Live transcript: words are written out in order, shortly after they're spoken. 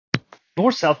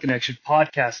North-South Connection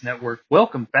Podcast Network.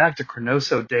 Welcome back to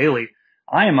ChroNoSo Daily.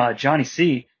 I am Jonnie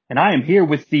Sea, and I am here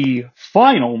with the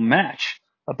final match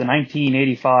of the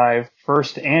 1985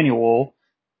 first annual,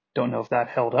 don't know if that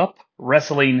held up,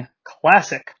 Wrestling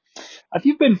Classic. If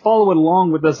you've been following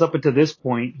along with us up until this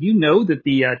point, you know that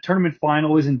the tournament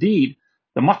final is indeed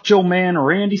the Macho Man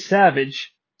Randy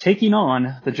Savage taking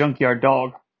on the Junkyard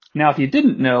Dog. Now, if you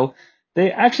didn't know,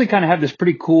 they actually kind of have this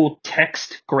pretty cool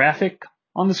text graphic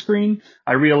on the screen.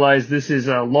 I realize this is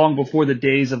long before the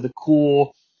days of the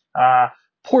cool uh,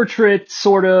 portrait,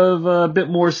 sort of a bit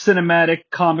more cinematic,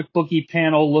 comic booky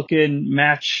panel looking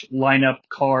match lineup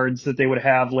cards that they would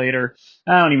have later.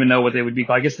 I don't even know what they would be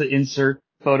called. I guess the insert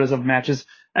photos of matches.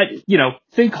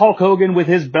 Think Hulk Hogan with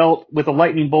his belt with a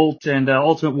lightning bolt and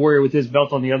Ultimate Warrior with his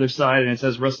belt on the other side, and it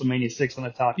says WrestleMania 6 on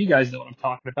the top. You guys know what I'm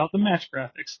talking about, the match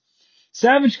graphics.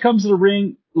 Savage comes to the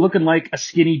ring looking like a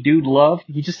skinny dude love.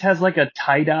 He just has like a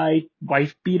tie-dye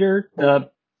wife beater.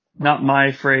 Not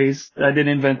my phrase. I didn't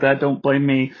invent that. Don't blame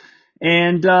me.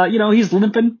 And, he's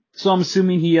limping. So I'm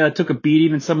assuming he took a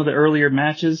beating in some of the earlier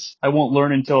matches. I won't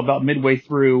learn until about midway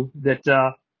through that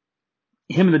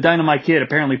him and the Dynamite Kid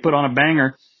apparently put on a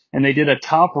banger, and they did a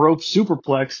top rope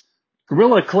superplex.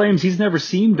 Gorilla claims he's never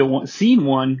seen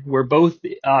one where both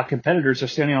competitors are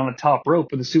standing on the top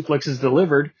rope and the suplex is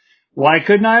delivered. Why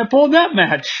couldn't I have pulled that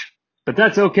match? But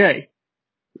that's okay.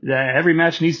 Every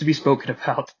match needs to be spoken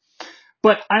about.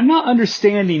 But I'm not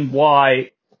understanding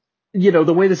why,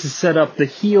 the way this is set up, the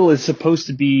heel is supposed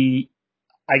to be,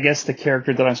 I guess, the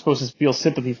character that I'm supposed to feel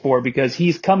sympathy for because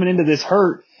he's coming into this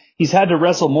hurt. He's had to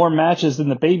wrestle more matches than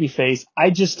the babyface. I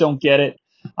just don't get it.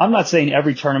 I'm not saying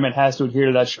every tournament has to adhere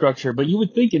to that structure, but you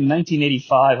would think in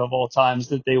 1985 of all times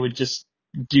that they would just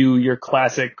do your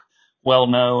classic,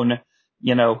 well-known,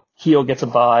 heel gets a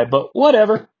bye, but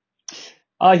whatever.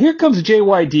 Here comes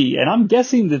JYD, and I'm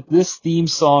guessing that this theme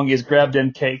song is Grab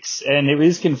Them Cakes, and it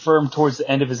is confirmed towards the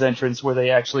end of his entrance where they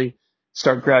actually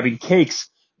start grabbing cakes.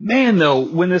 Man, though,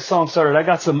 when this song started, I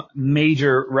got some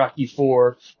major Rocky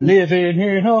IV, living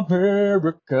in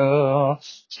America,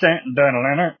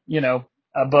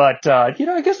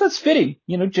 I guess that's fitting.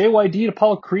 JYD and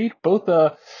Apollo Creed, both,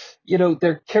 they're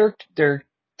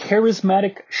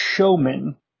charismatic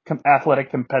showmen, athletic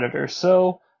competitors.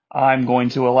 So I'm going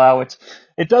to allow it.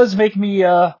 It does make me,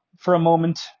 for a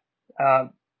moment, uh,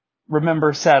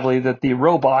 remember sadly that the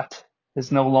robot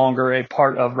is no longer a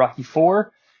part of Rocky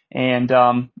IV, and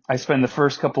I spend the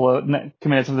first couple of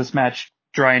minutes of this match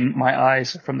drying my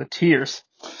eyes from the tears.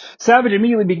 Savage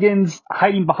immediately begins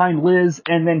hiding behind Liz,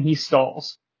 and then he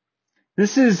stalls.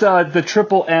 This is the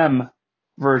Triple M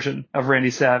version of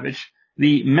Randy Savage,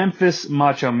 the Memphis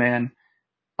Macho Man.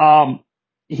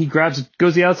 He goes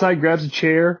to the outside, grabs a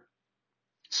chair,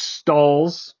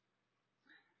 stalls,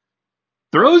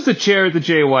 throws the chair at the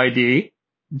JYD.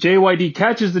 JYD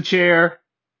catches the chair,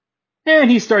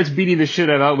 and he starts beating the shit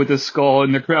out with his skull,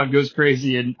 and the crowd goes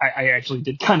crazy. And I actually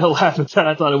did kind of laugh at that.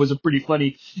 I thought it was a pretty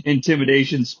funny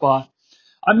intimidation spot.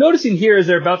 I'm noticing here as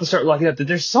they're about to start locking up that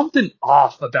there's something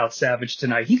off about Savage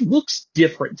tonight. He looks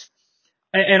different.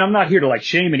 And I'm not here to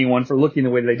shame anyone for looking the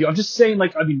way they do. I'm just saying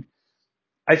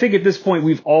I think at this point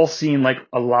we've all seen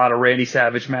a lot of Randy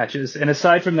Savage matches. And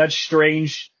aside from that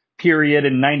strange period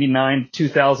in 99,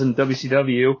 2000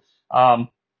 WCW,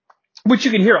 which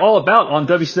you can hear all about on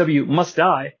WCW Must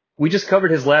Die. We just covered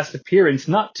his last appearance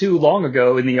not too long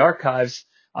ago in the archives.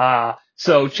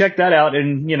 So check that out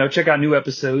and, check out new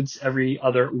episodes every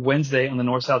other Wednesday on the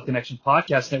North-South Connection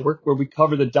Podcast Network where we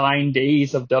cover the dying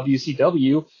days of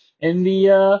WCW and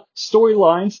the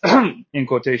storylines, in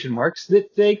quotation marks,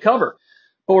 that they cover.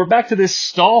 But we're back to this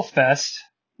stall fest.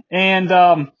 And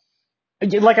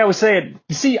like I was saying,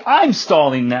 you see, I'm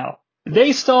stalling now.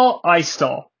 They stall, I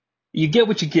stall. You get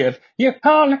what you give. You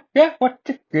can't get what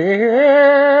you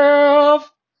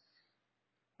give.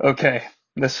 Okay,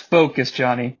 let's focus,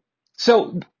 Johnny.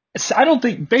 So, I don't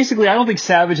think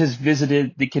Savage has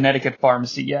visited the Connecticut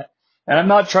pharmacy yet. And I'm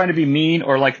not trying to be mean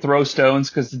or throw stones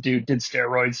because the dude did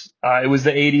steroids. It was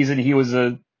the 80s and he was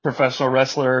a professional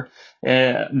wrestler.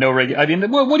 No regular. I mean,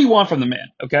 what do you want from the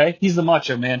man? Okay, he's the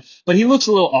Macho Man, but he looks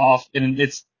a little off, and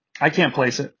I can't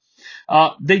place it.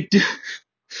 They do.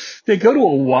 They go to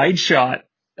a wide shot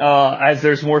as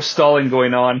there's more stalling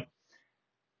going on.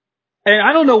 And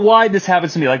I don't know why this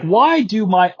happens to me. Why do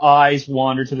my eyes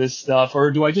wander to this stuff?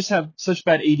 Or do I just have such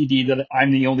bad ADD that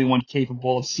I'm the only one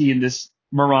capable of seeing this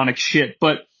moronic shit?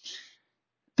 But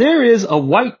there is a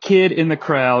white kid in the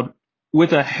crowd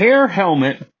with a hair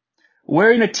helmet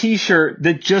wearing a t-shirt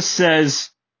that just says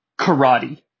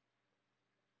karate.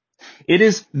 It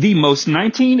is the most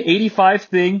 1985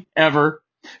 thing ever.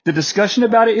 The discussion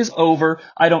about it is over.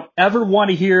 I don't ever want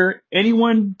to hear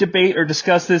anyone debate or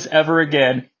discuss this ever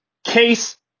again.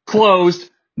 Case closed.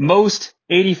 Most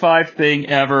 85 thing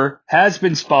ever has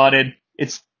been spotted.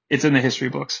 It's in the history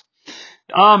books.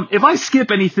 If I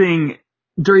skip anything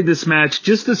during this match,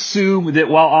 just assume that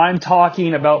while I'm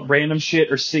talking about random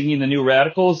shit or singing the New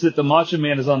Radicals, that the Macho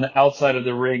Man is on the outside of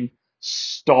the ring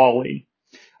stalling.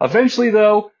 Eventually,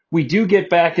 though, we do get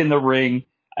back in the ring,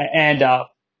 and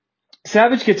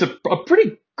Savage gets a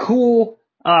pretty cool,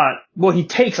 he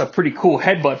takes a pretty cool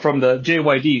headbutt from the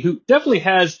JYD, who definitely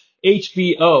has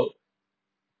HBO.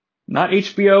 Not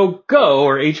HBO Go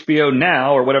or HBO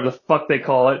Now or whatever the fuck they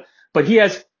call it, but he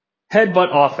has headbutt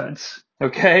offense.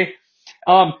 Okay?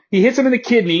 He hits him in the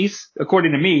kidneys,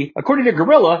 according to me. According to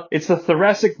Gorilla, it's the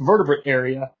thoracic vertebrate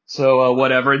area. So,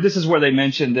 whatever. This is where they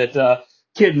mentioned that,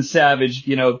 Kid and Savage,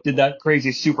 did that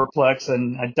crazy superplex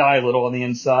and I die a little on the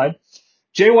inside.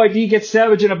 JYD gets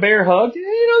Savage in a bear hug.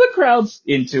 The crowd's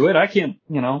into it. I can't,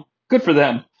 good for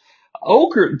them.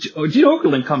 Gene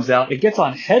Okerlund comes out. It gets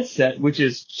on headset, which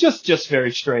is just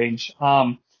very strange.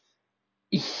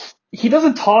 He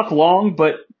doesn't talk long,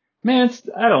 but man,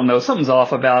 I don't know. Something's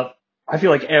off about, I feel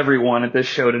like everyone at this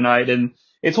show tonight, and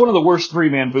it's one of the worst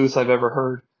 3-man booths I've ever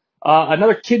heard.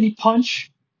 Another kidney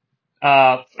punch,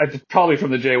 probably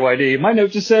from the JYD. My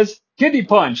note just says kidney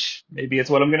punch. Maybe it's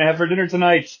what I'm going to have for dinner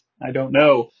tonight. I don't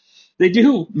know. They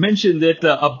do mention that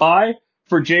a bye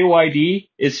for JYD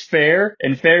is fair,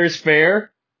 and fair is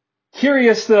fair.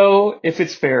 Curious, though, if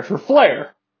it's fair for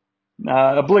Flair.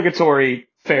 Obligatory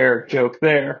fair joke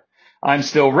there. I'm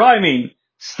still rhyming.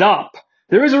 Stop.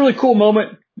 There is a really cool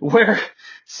moment where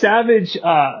Savage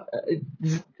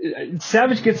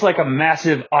gets like a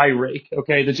massive eye rake.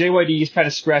 Okay, the JYD kind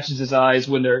of scratches his eyes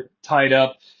when they're tied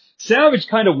up. Savage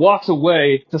kind of walks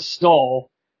away to stall,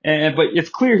 but it's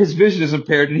clear his vision is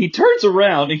impaired, and he turns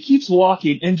around and keeps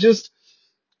walking and just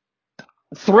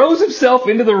throws himself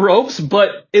into the ropes,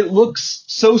 but it looks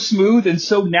so smooth and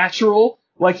so natural,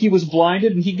 like he was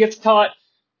blinded, and he gets caught.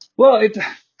 Well,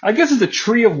 I guess it's a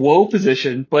tree of woe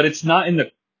position, but it's not in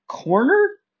the corner.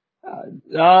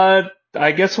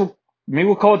 I guess maybe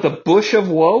we'll call it the bush of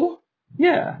woe.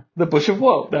 Yeah, the bush of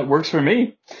woe. That works for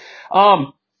me.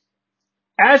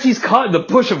 As he's caught in the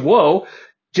bush of woe,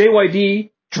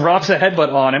 JYD drops a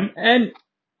headbutt on him, and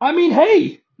I mean,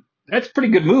 hey, that's a pretty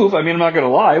good move. I mean, I'm not going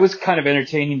to lie. It was kind of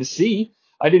entertaining to see.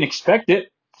 I didn't expect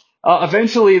it.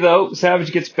 Eventually, though,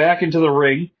 Savage gets back into the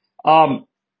ring.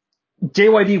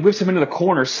 JYD whips him into the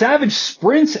corner. Savage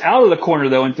sprints out of the corner,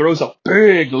 though, and throws a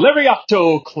big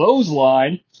Lariato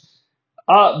clothesline.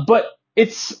 But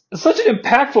it's such an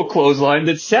impactful clothesline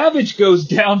that Savage goes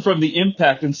down from the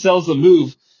impact and sells the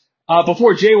move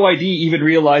before JYD even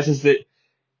realizes that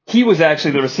he was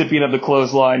actually the recipient of the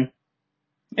clothesline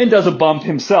and does a bump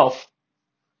himself.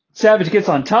 Savage gets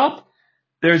on top.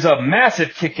 There's a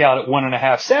massive kick out at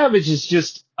 1.5. Savage is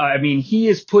he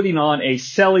is putting on a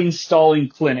stalling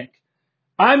clinic.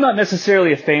 I'm not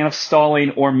necessarily a fan of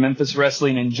stalling or Memphis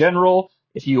wrestling in general.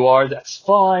 If you are, that's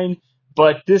fine.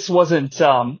 But this wasn't,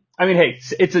 hey,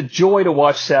 it's a joy to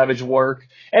watch Savage work.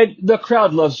 And the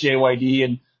crowd loves JYD,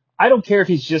 and I don't care if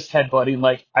he's just headbutting.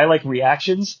 Like, I like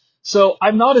reactions. So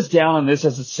I'm not as down on this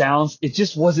as it sounds. It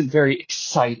just wasn't very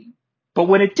exciting. But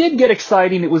when it did get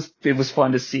exciting, it was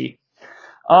fun to see.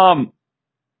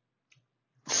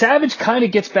 Savage kind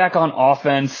of gets back on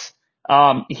offense.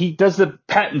 He does the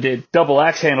patented double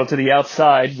axe handle to the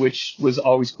outside, which was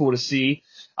always cool to see.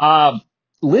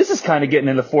 Liz is kind of getting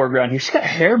in the foreground here. She's got a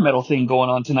hair metal thing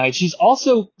going on tonight. She's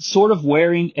also sort of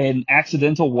wearing an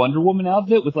accidental Wonder Woman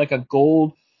outfit with like a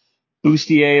gold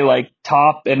bustier like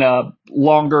top and a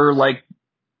longer like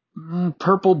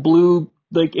purple blue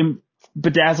like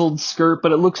bedazzled skirt,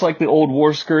 but it looks like the old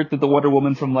war skirt that the Wonder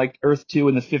Woman from like Earth 2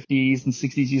 in the 50s and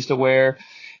 60s used to wear.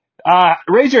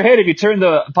 Raise your hand if you turned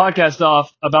the podcast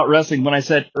off about wrestling when I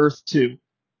said Earth 2.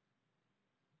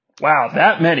 Wow,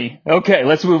 that many. Okay,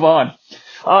 let's move on.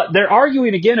 They're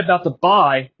arguing again about the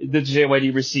bye that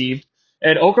JYD received,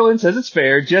 and Okerlund says it's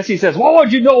fair. Jesse says, "What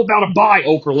would you know about a bye,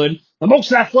 Okerlund? The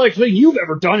most athletic thing you've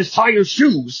ever done is tie your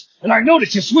shoes, and I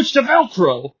noticed you switched to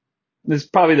Velcro." This is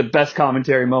probably the best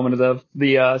commentary moment of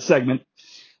the segment.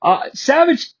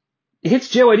 Savage hits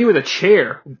JYD with a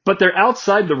chair, but they're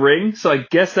outside the ring, so I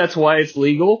guess that's why it's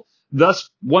legal. Thus,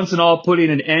 once and all,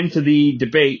 putting an end to the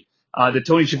debate that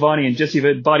Tony Schiavone and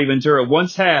Jesse Body Ventura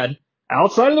once had.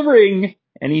 Outside of the ring,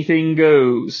 anything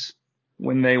goes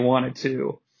when they wanted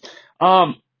to.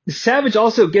 Savage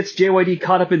also gets JYD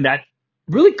caught up in that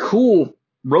really cool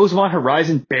Rosemont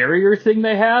Horizon barrier thing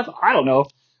they have. I don't know.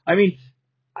 I mean,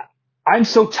 I'm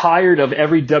so tired of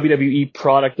every WWE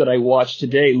product that I watch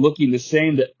today looking the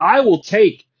same that I will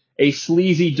take a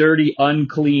sleazy, dirty,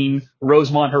 unclean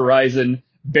Rosemont Horizon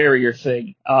barrier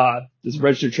thing. This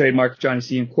registered trademark, Jonnie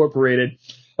Sea Incorporated.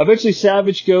 Eventually,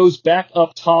 Savage goes back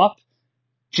up top.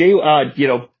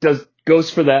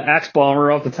 Goes for the axe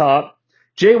bomber off the top.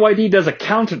 JYD does a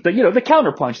the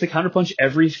counter punch. The counter punch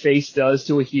every face does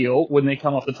to a heel when they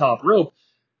come off the top rope.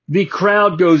 The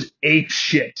crowd goes ape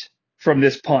shit from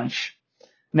this punch.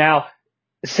 Now,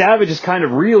 Savage is kind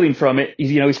of reeling from it.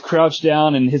 He's crouched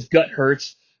down and his gut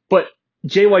hurts. But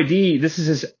JYD, this is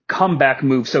his comeback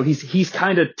move, so he's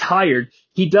kind of tired.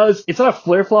 It's not a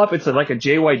flare flop, it's like a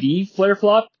JYD flare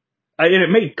flop. And it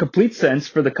made complete sense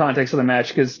for the context of the match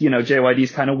because,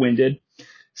 JYD's kind of winded.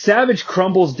 Savage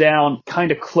crumbles down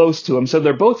kind of close to him, so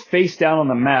they're both face down on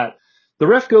the mat. The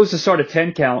ref goes to start a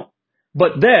 10 count,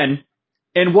 but then,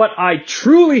 and what I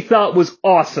truly thought was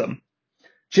awesome,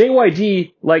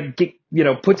 JYD,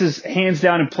 puts his hands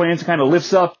down and plans, kind of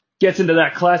lifts up, gets into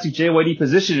that classic JYD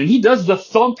position, and he does the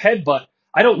thump headbutt.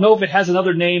 I don't know if it has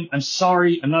another name. I'm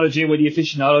sorry. I'm not a JYD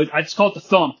aficionado. I just call it the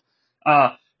thump.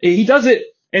 He does it,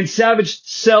 and Savage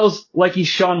sells like he's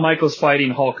Shawn Michaels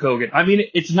fighting Hulk Hogan. I mean,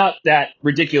 it's not that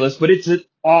ridiculous, but it's an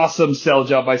awesome sell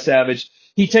job by Savage.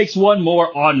 He takes one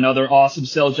more on another awesome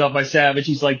sell job by Savage.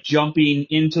 He's like jumping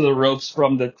into the ropes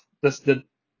from the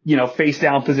face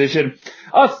down position.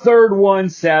 A third one,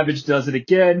 Savage does it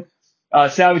again.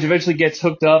 Savage eventually gets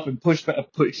hooked up and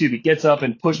gets up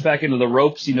and pushed back into the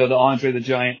ropes. The Andre the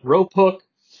Giant rope hook.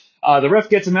 The ref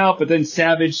gets him out, but then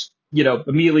Savage,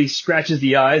 immediately scratches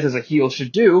the eyes as a heel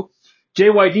should do.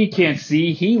 JYD can't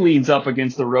see. He leans up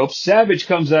against the ropes. Savage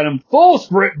comes at him full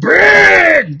sprint,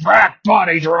 big back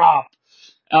body drop.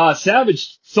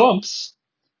 Savage thumps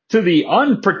to the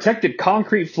unprotected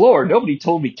concrete floor. Nobody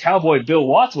told me Cowboy Bill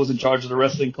Watts was in charge of the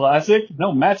Wrestling Classic.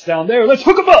 No, Matt's down there. Let's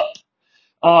hook him up.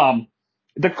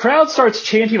 The crowd starts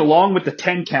chanting along with the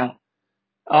 10 count.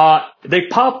 They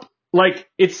pop like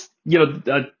it's,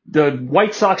 the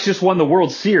White Sox just won the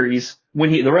World Series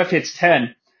when the ref hits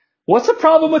 10. What's the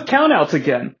problem with countouts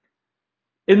again?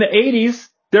 In the 80s,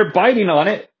 they're biting on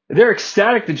it. They're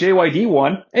ecstatic the JYD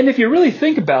won. And if you really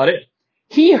think about it,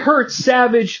 he hurt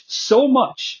Savage so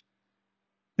much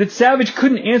that Savage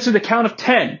couldn't answer the count of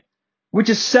 10, which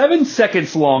is 7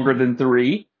 seconds longer than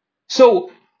 3.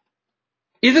 So,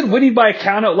 isn't winning by a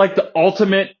countout like the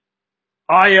ultimate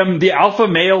I am the alpha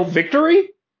male victory?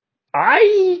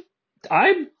 I'm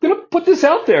gonna put this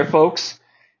out there, folks.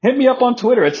 Hit me up on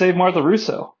Twitter at Save Martha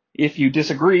Russo if you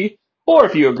disagree, or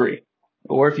if you agree,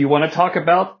 or if you want to talk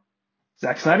about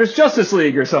Zack Snyder's Justice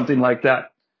League or something like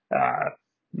that.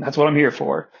 That's what I'm here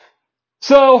for.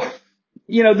 So,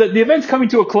 the event's coming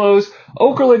to a close.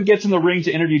 Okerlund gets in the ring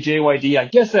to interview JYD. I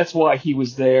guess that's why he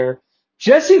was there.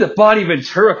 Jesse the Body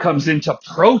Ventura comes in to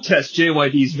protest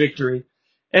JYD's victory.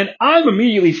 And I'm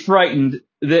immediately frightened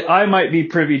that I might be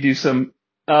privy to some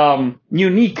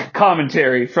unique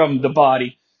commentary from the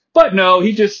Body. But no,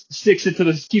 he just keeps it to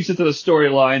the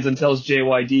storylines and tells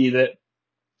JYD that,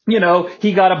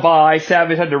 he got a bye.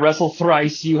 Savage had to wrestle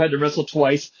thrice. You had to wrestle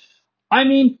twice. I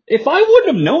mean, if I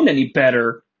wouldn't have known any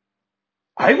better,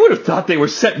 I would have thought they were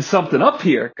setting something up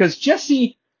here. Because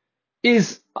Jesse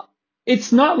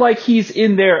it's not like he's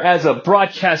in there as a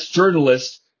broadcast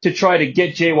journalist to try to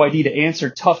get JYD to answer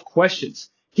tough questions.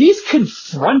 He's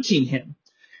confronting him.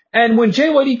 And when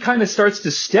JYD kind of starts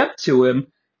to step to him,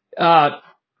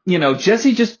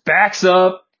 Jesse just backs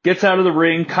up, gets out of the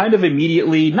ring kind of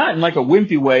immediately, not in like a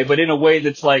wimpy way, but in a way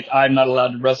that's like, I'm not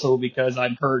allowed to wrestle because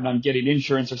I'm hurt and I'm getting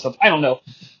insurance or something. I don't know.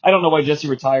 I don't know why Jesse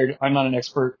retired. I'm not an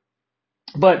expert.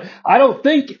 But I don't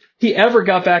think he ever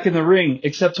got back in the ring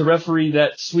except to referee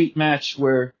that sweet match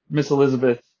where Miss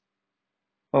Elizabeth.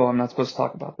 Oh, I'm not supposed to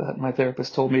talk about that. My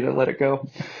therapist told me to let it go.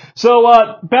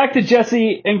 So, back to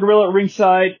Jesse and Gorilla at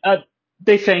ringside.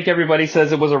 They thank everybody,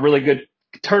 says it was a really good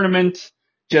tournament.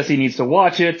 Jesse needs to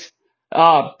watch it.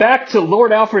 Back to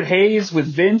Lord Alfred Hayes with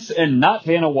Vince and not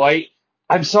Vanna White.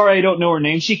 I'm sorry I don't know her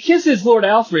name. She kisses Lord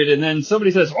Alfred and then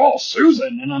somebody says, oh,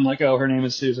 Susan. And I'm like, oh, her name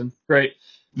is Susan. Great.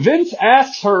 Vince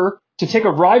asks her to take a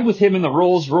ride with him in the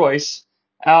Rolls Royce,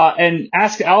 and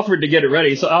asks Alfred to get it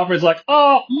ready. So Alfred's like,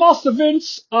 Master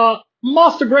Vince,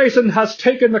 Master Grayson has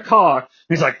taken the car.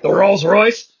 He's like, the Rolls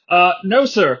Royce? No,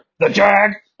 sir. The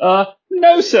Jag?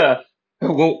 No, sir.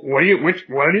 Well, what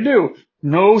did you do?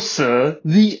 No, sir.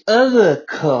 The other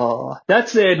car.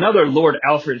 That's another Lord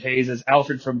Alfred Hayes as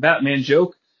Alfred from Batman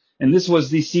joke. And this was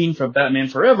the scene from Batman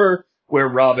Forever where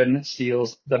Robin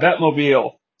steals the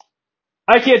Batmobile.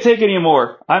 I can't take any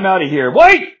more. I'm out of here.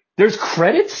 Wait! There's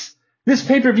credits? This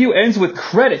pay-per-view ends with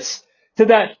credits to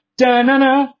that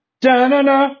da-na-na,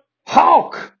 Da-na-na,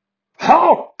 Hulk!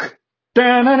 Hulk!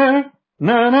 Da-na-na,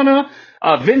 na-na-na.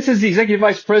 Vince is the executive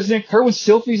vice president. Kerwin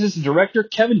Silfies is the director.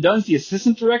 Kevin Dunn's the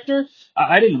assistant director.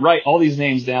 I didn't write all these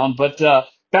names down, but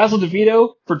Basil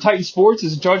DeVito for Titan Sports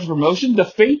is in charge of promotion. The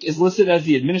Fink is listed as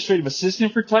the administrative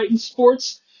assistant for Titan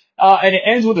Sports. And it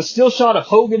ends with a still shot of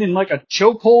Hogan in like a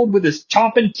chokehold with his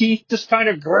chomping teeth just kind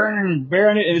of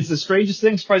bearing it. And it's the strangest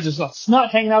thing. Surprised there's not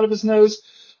snot hanging out of his nose.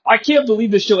 I can't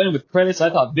believe this show ended with credits. I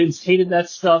thought Vince hated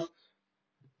that stuff.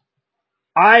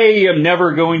 I am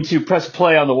never going to press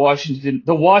play on the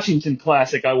Washington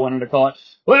Classic, I wanted to call it.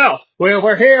 Well,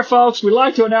 we're here, folks. We'd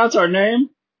like to announce our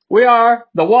name. We are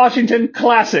the Washington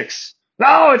Classics.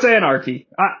 Oh, it's anarchy.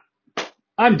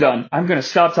 I'm done. I'm going to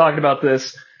stop talking about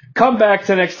this. Come back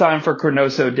to next time for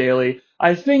ChroNoSo Daily.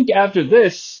 I think after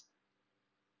this,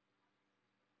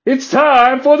 it's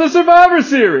time for the Survivor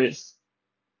Series.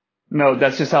 No,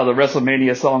 that's just how the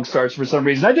WrestleMania song starts for some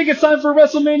reason. I think it's time for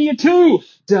WrestleMania 2.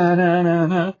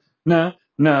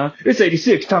 Da-na-na-na-na-na. It's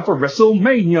 86, time for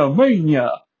WrestleMania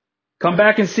Mania. Come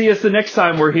back and see us the next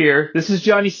time we're here. This is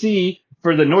Jonnie Sea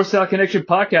for the North South Connection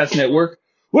Podcast Network.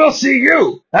 We'll see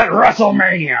you at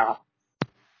WrestleMania.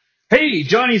 Hey,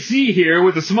 Jonnie Sea here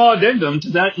with a small addendum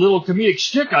to that little comedic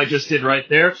shtick I just did right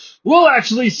there. We'll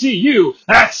actually see you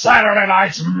at Saturday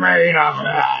night's main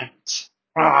event.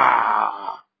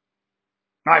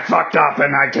 I fucked up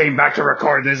and I came back to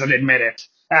record this and admit it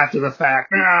after the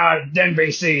fact.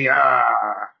 NBC.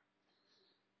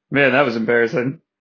 Man, that was embarrassing.